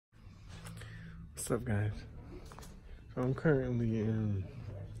What's up, guys? So I'm currently in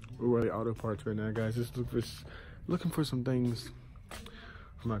Ronnie Auto Parts right now, guys. Just looking for some things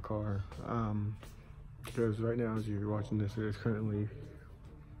for my car. Because right now, as you're watching this, it is currently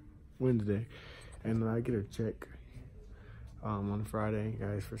Wednesday, and I get a check on Friday,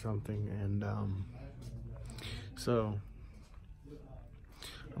 guys, for something, and so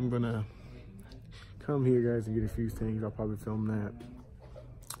I'm gonna come here, guys, and get a few things. I'll probably film that.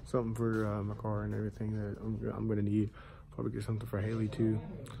 Something for my car and everything that I'm gonna need. Probably get something for Haley too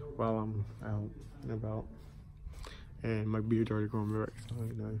while I'm out and about. And my beard's already growing back, so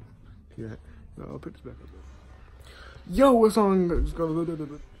you know, see that. I'll put this back up. Yo, what's on?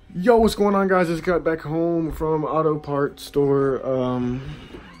 Yo, what's going on, guys? Just got back home from auto parts store. I'm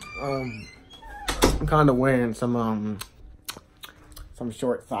kind of wearing some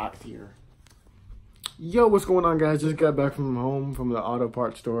short socks here. Yo, what's going on, guys? Just got back from home from the auto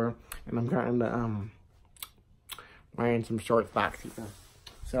parts store, and I'm kind of wearing some short socks here.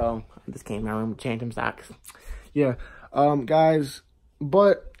 So I just came out and changed some socks. Yeah, guys.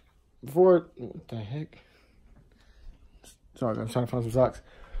 But before, what the heck? Sorry, I'm trying to find some socks.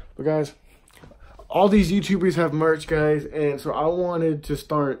 But guys, all these YouTubers have merch, guys, and so I wanted to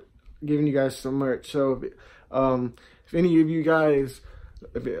start giving you guys some merch. So if any of you guys,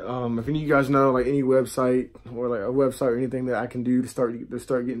 if any of you guys know like any website or like a website or anything that I can do to start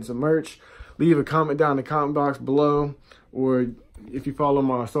getting some merch, leave a comment down in the comment box below. Or if you follow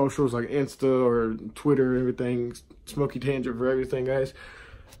my socials like Insta or Twitter, everything, Smoky Tangent for everything, guys.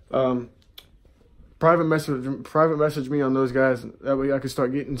 Private message me on those, guys. That way I can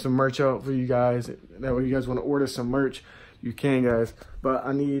start getting some merch out for you guys. That way you guys want to order some merch, you can, guys. But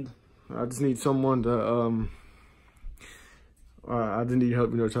I just need someone to I just need help,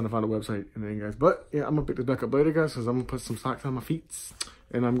 trying to find a website and then, guys. But yeah, I'm gonna pick this back up later, guys, because I'm gonna put some socks on my feet,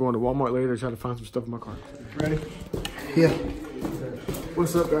 and I'm going to Walmart later to try to find some stuff in my car. Ready? Yeah.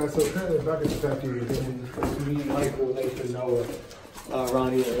 What's up, guys? So currently back at the factory, and me, Michael, Nathan, Noah,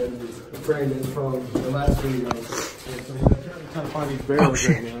 Ronnie, and Brandon from the last video. And so we're trying to find these barrels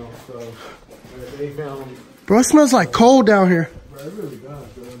right now. So they found. Bro, it smells like coal down here. Bro, it really does.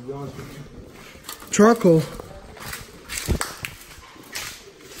 Bro, to be honest with you. Charcoal.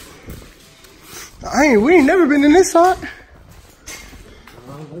 We ain't never been in this spot.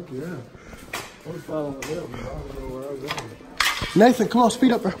 Yeah. Nathan, come on,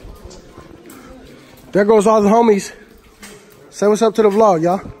 speed up, bro. There goes all the homies. Say what's up to the vlog,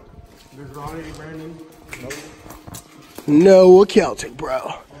 y'all. There's Ronnie, Brandon. Noah Celtic,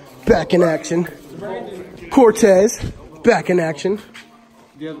 bro. Back in action. Cortez, back in action.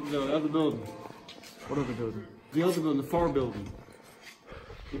 The other building. What other building? The other building, the far building.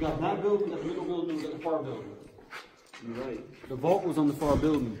 We got that building, that middle building, we got the far building. You're right. The vault was on the far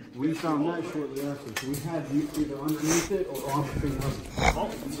building. We found that shortly after. So we had either underneath it or on the thing.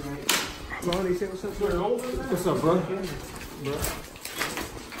 Ronnie, say what's up, sir? What's up, bro?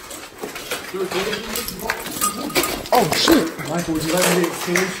 Oh, shit. Michael, would you like me to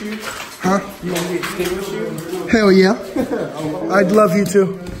extinguish you? Huh? You want me to extinguish you? Hell yeah. I'd love you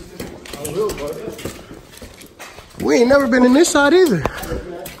to. I will, buddy. We ain't never been in this side either.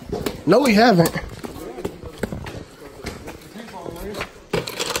 No, we haven't.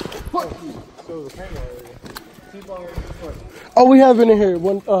 Oh, we have been in here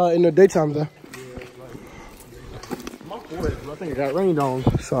in the daytime though. My forehead, I think it got rained on.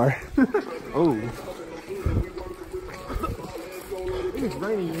 Sorry. Oh. It's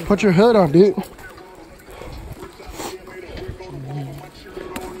raining. Put your hood on, dude.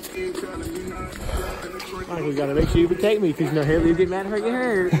 Michael, you gotta make sure you protect me, because you know Haley will get mad and hurt your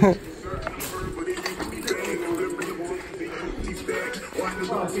hair.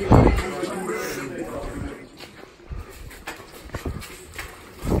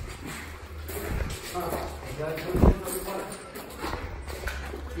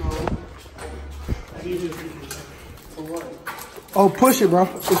 Oh, push it, bro.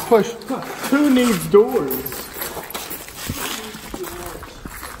 Just push. Who needs doors?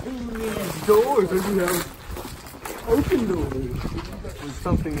 Who needs doors? Or you have open doors? It's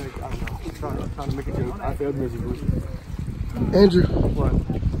something like, I don't know. I'm trying to make a joke. I failed miserably. Andrew. What?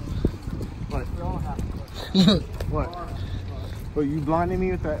 What? What? Well, you blinding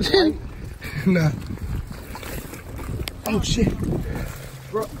me with that light? Nah. Oh, shit.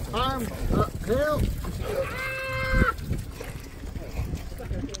 Bro, I'm help.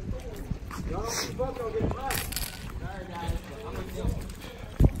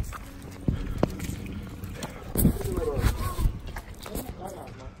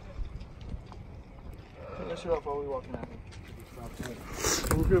 Take that shit off while we walking out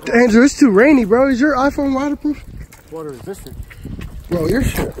here. Andrew, it's too rainy, bro. Is your iPhone waterproof? Water resistant. Bro, your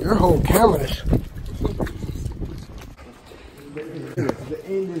whole camera is. The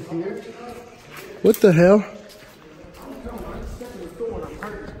end is here. What the hell?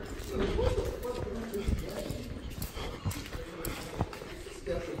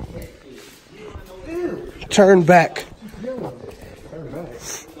 Turn back.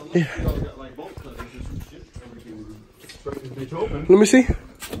 Yeah. Let me see.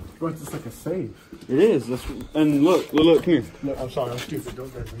 Bro, it's just like a save. It is. And look, come here. Look, I'm sorry, I'm stupid.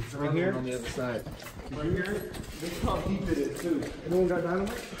 Don't get me. Right here? On the other side. Right here. Look how deep it is, too. Anyone got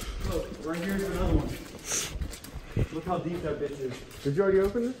dynamite? Look, right here's another one. Look how deep that bitch is. Did you already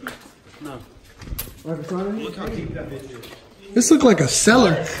open this? No. Look how deep that bitch is. This looks like a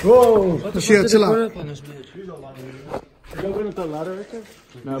cellar. Whoa! Chill out. You open up the ladder right there?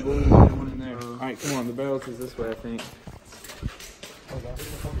 No, but we need one in there. Alright, come on. The barrels is this way, I think.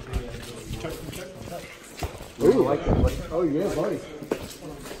 Ooh, I like that, buddy. Oh, yeah, buddy.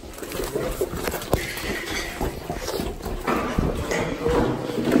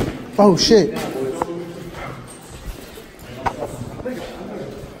 Oh shit.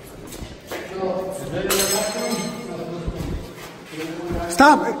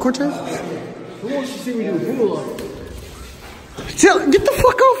 Stop, Cortez. Who wants to see me do a pool up? Get the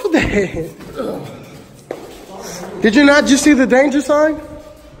fuck off of that. Did you not just see the danger sign?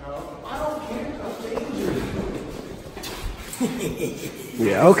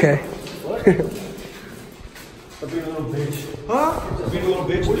 Yeah, okay. What? I'm being a little bitch. Huh? I'm being a little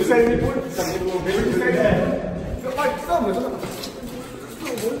bitch. What you say, Nick? I'm being a little bitch. What you say that? Feel like something.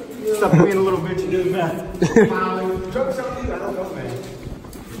 Stop being a little bitch and doing that. I don't know, man.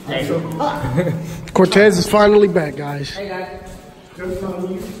 Cortez is finally back, guys. Hey, guys. Just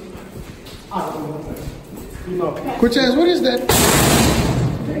on you. I don't know. You know. Cortez, what is that?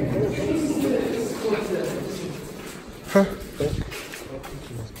 Huh?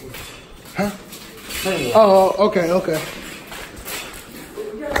 Huh? Oh, okay.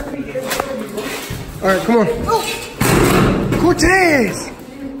 All right, come on. Cortez!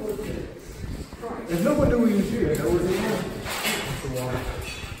 There's no one knew we was here. That was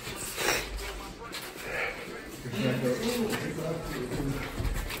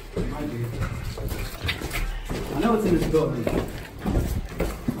I know it's in this building.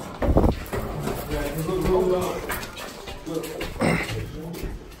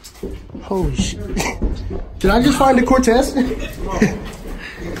 Holy shit. Did I just find the Cortez? Ow!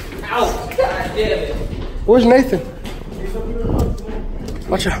 God damn it! Where's Nathan?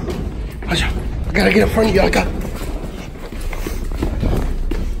 Watch out. I gotta get in front of you.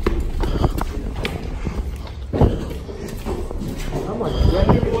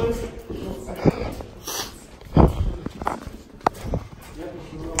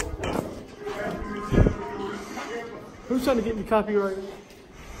 Who's trying to get me copyright?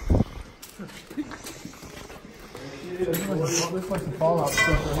 This like some Fallout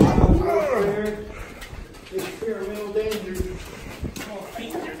stuff. Experimental danger.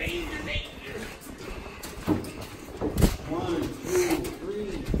 One, two,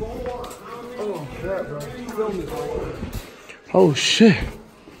 three, four. Oh, that, bro. Film this. Oh, shit.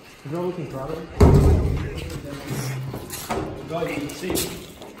 Is y'all looking proud of it?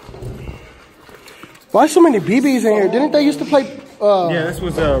 Why so many BBs in here? Didn't they used to play... Yeah, this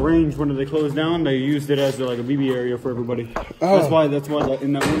was a range when they closed down. They used it as like a BB area for everybody. Oh. That's why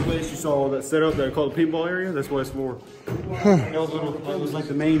in that one place you saw all that setup that I called the paintball area. That's what it's for. That was like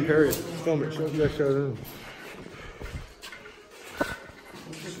the main period. Film it. Show them.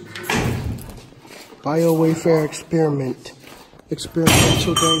 Bio-Wayfair experiment.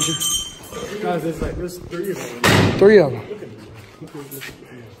 Experimental danger. Guys, there's 3 of them. 3 of them.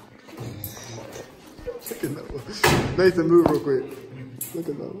 Nathan, move real quick. Look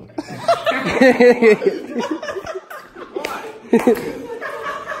at that one.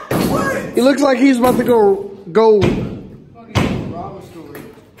 He looks like he's about to go.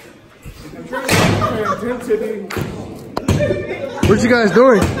 What you guys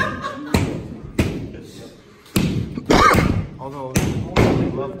doing? Although, I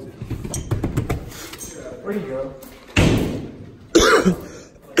would love to. Where'd he go?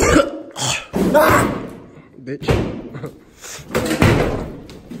 Bitch.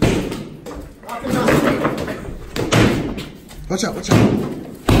 Watch out.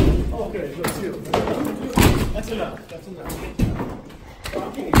 Okay, let's see it. That's enough.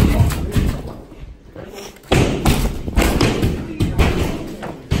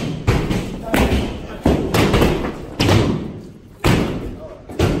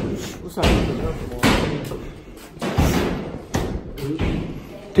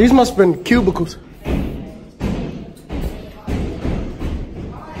 These must have been cubicles.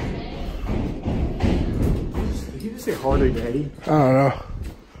 Did you just say harder, Daddy? I don't know.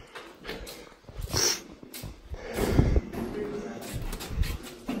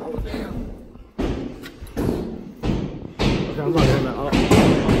 Okay, I'm not doing that.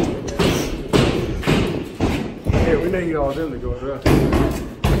 Here, we need all them to go around.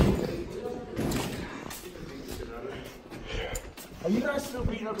 Are you guys still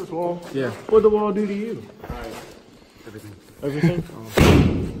beating up this wall? Yeah. What'd the wall do to you? Everything. Everything?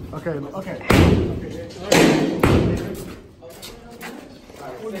 Oh. Okay, okay.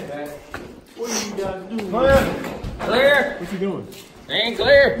 What are you guys doing? Clear? What you doing? Ain't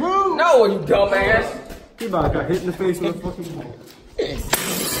clear. Move! No, you dumbass. He about got hit in the face with a fucking ball.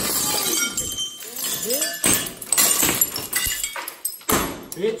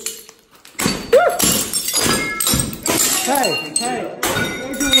 Bitch. Hey,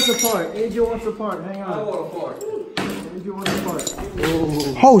 Angel wants a part. Angel wants a part. Hang on. Angel wants a part.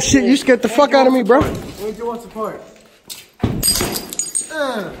 Oh shit, you scared the fuck out of me, bro. Angel wants a part. I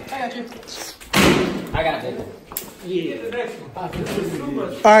got it.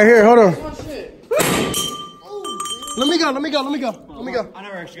 Alright, here, hold on. Let me go. I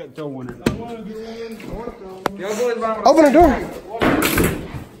never actually got to throw one in. Open the door.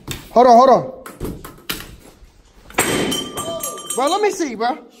 Hold on. Bro, let me see,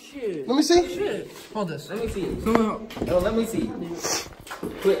 bro. Shit. Let me see. Shit. Hold this. Let me see. No, let me see.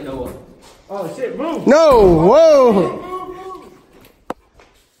 Quit, Noah. Oh shit, move. No, whoa.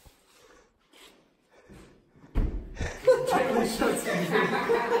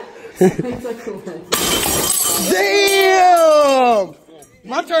 Damn!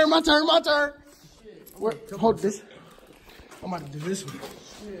 My turn. Where, hold this. I'm about to do this one.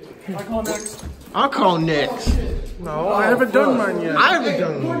 I'll call next. No, I haven't done mine yet. I haven't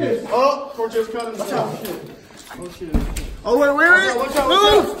done one yet. Oh, Cortez cut him. Watch out. Oh, wait.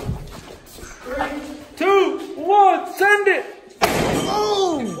 Move! 2, 1, send it.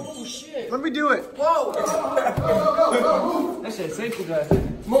 Oh! Let me do it. That shit's safety guys.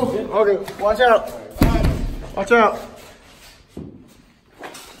 Move. Okay, watch out. Watch out.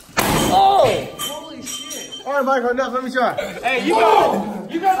 Oh! Holy shit. All right, Michael, enough. Let me try. Hey, you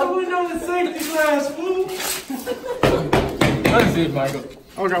got the window in safety glass, fool. That's it, Michael.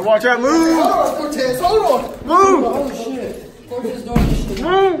 Okay, watch out. Move. Hold on, Cortez. Hold on. Move. Oh, shit. Cortez doing this shit.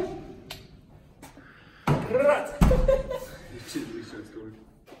 Move.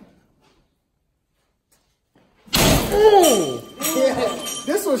 Ooh.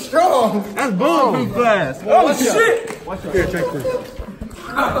 This was strong. That's bulletproof glass. Oh, shit. Watch out. Here, check this.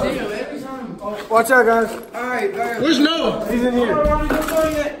 Watch out, guys. All right, guys. Where's Noah? He's in here.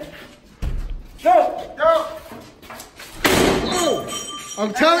 Go.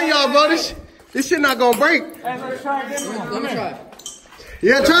 I'm telling y'all, bro, this shit not gonna break. Hey, let's try this one. Let me try.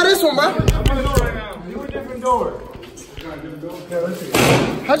 Yeah, try this one, bro. I'm gonna do it right now. Do a different door. Okay, let's see.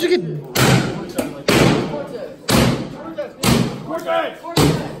 How'd you get?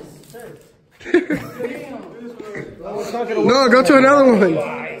 No, go to another one.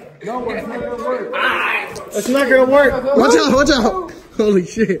 No, it's not gonna work. It's not gonna work. Watch out. Holy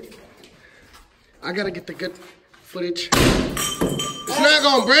shit. I gotta get the good footage. It's not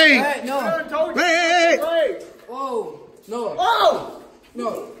gonna break. Hey, no. Hey. Whoa. No. Oh!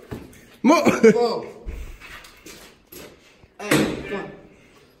 No. Move. Whoa. Hey, come on.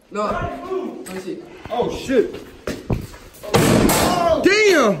 No. Let me see. Oh shit.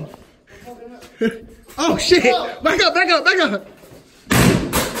 Damn. Oh shit. Back up. Damn.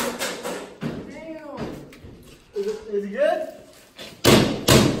 Is he good?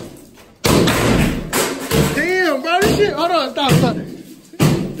 Damn, bro. This shit. Hold on. Stop.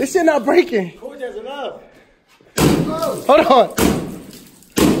 This shit not breaking. Cortez, enough. Hold on.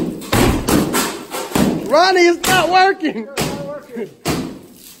 Ronnie, it's not working. Hey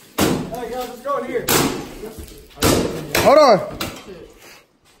guys, let's go in here. Hold on.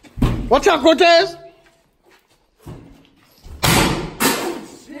 Watch out, Cortez.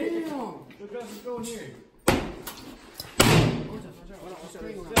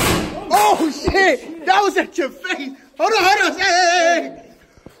 Oh shit! That was at your face. Hold on. Hey.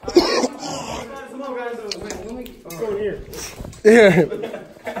 Come on, guys. Let's go in here. Yeah.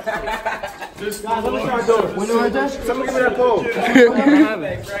 Guys, let me try to do it. Window right there? Someone give me that pole.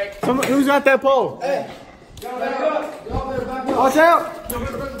 Who's got that pole? Hey. Watch out.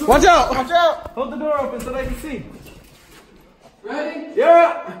 Watch out. Hold the door open so they can see. Ready?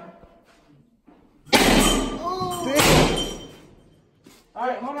 Yeah. All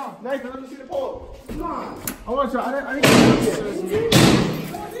right, hold on. Nathan, let me see the pole. Come on. I want to try. I didn't see it yet.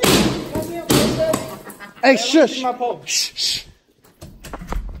 Hey, shush. Shh, shh.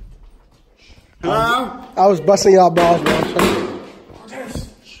 Hello? I was busting y'all balls, bro. I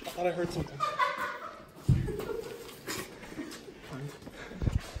thought I heard something.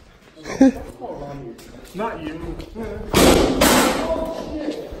 Not you.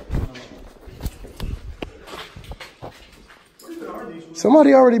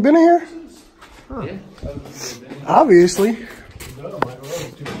 Somebody already been in here? Huh. Yeah. Obviously.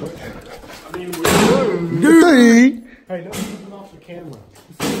 Dude. Hey, no, keep off the camera.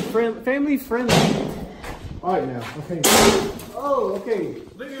 Family friendly. All right, now. Okay. Oh, okay.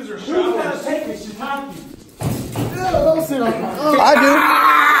 Who's gonna take it? Shiitake. Don't sit on that. Oh. I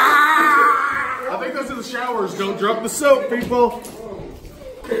I think those are the showers. Don't drop the soap, people.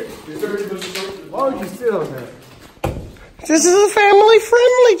 Why would you sit on that? do. This is a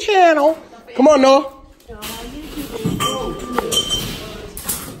family-friendly channel. Come on, Noah.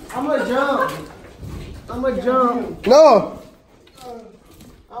 I'm gonna jump. I'm gonna jump. Noah.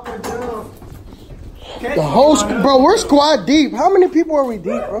 I'm gonna jump. The whole, bro, we're squad deep. How many people are we deep,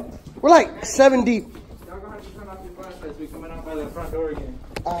 bro? We're like 7 deep. Y'all gonna have to turn off your flashlights. We're coming out by the front door again.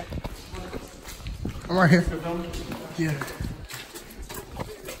 I'm right here. Yeah.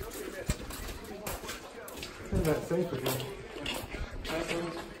 Isn't that safe again?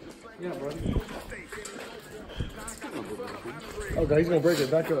 Yeah, bro. Okay, he's gonna break it.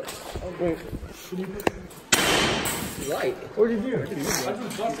 Back up. Oh, wait. Right. What'd you do? I just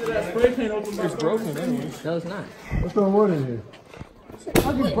busted that spray paint open. It's broken anyway. No, it's not. What's going on in here?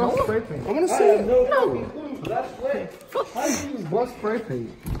 How'd you bust spray paint? I want to see it. No. How'd you bust spray paint?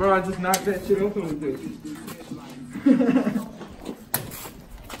 Bro, I just knocked that shit open with this.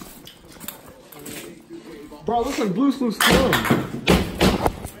 Bro, it looks like Blue's Clues film.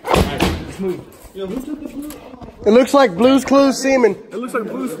 Alright, let's move. Yo, who took the blue? It looks like Blue's Clues semen. It looks like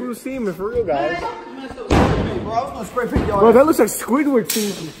Blue's Clues semen for real, guys. Bro, I was gonna spray paint y'all. Bro, that looks like Squidward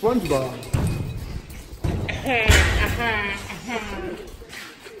semen from SpongeBob.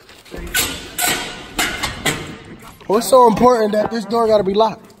 What's so important that this door gotta be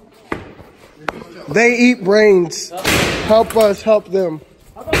locked? They eat brains. Help us help them.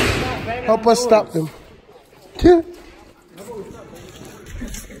 Help us stop them.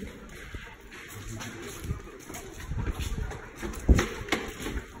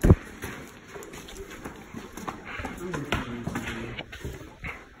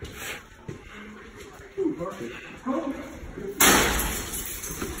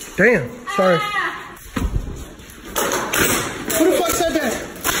 Damn, sorry. Who the fuck said that?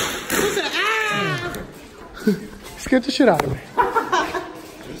 Who said Scared the shit out of me. Back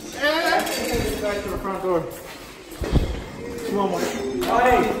to the front door. Come on, Mike.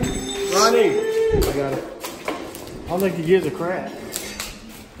 Ronnie. I got it. I'll make you give the crap.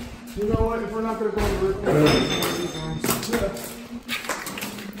 You know what? If we're not gonna go over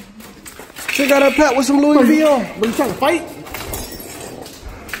She got her pet with some Louis V on. But you trying to fight?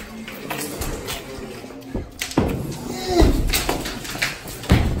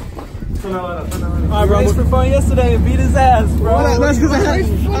 Alright, bro. Raced for fun yesterday and beat his ass, bro. That's because I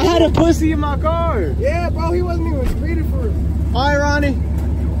had a pussy in my car. Yeah, bro, he wasn't even speeding for it. All right, Ronnie.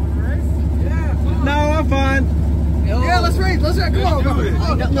 No, I'm fine. Yeah, let's race. Let's race. Come on, bro.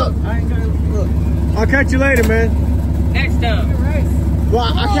 Look, I ain't gonna look. I'll catch you later, man. Next time. Well,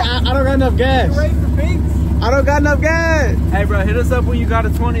 I can't. I don't got enough gas. Race for pinks. I don't got enough gas. Hey, bro, hit us up when you got a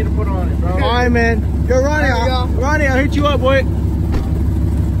 20 to put on it, bro. All right, man. Yo, Ronnie. Ronnie, I'll hit you up, boy.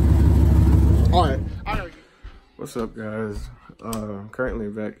 All right. What's up, guys? Currently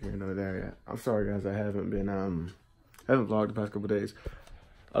back here in another area. I'm sorry, guys. I haven't vlogged the past couple days.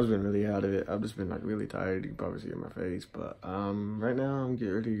 I've been really out of it. I've just been like really tired. You can probably see it in my face. But right now I'm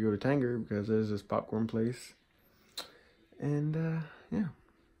getting ready to go to Tanger because there's this popcorn place. And yeah,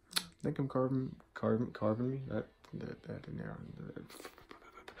 I think I'm carving me that in there.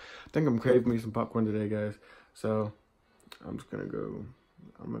 I think I'm craving me some popcorn today, guys. So I'm just gonna go.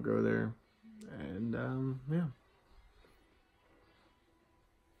 I'm gonna go there, and yeah.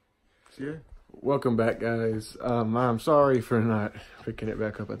 See ya. Welcome back, guys. I'm sorry for not picking it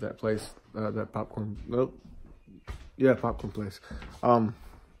back up at that place, that popcorn. Nope. Yeah, popcorn place.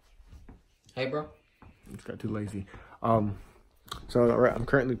 Hey, bro. I just got too lazy. So I'm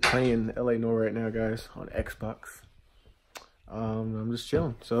currently playing LA Noire right now, guys, on Xbox. I'm just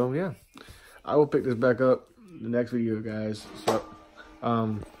chilling. So yeah, I will pick this back up in the next video, guys. So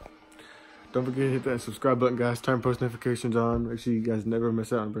don't forget to hit that subscribe button, guys. Turn post notifications on. Make sure you guys never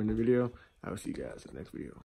miss out on a brand new video. I will see you guys in the next video.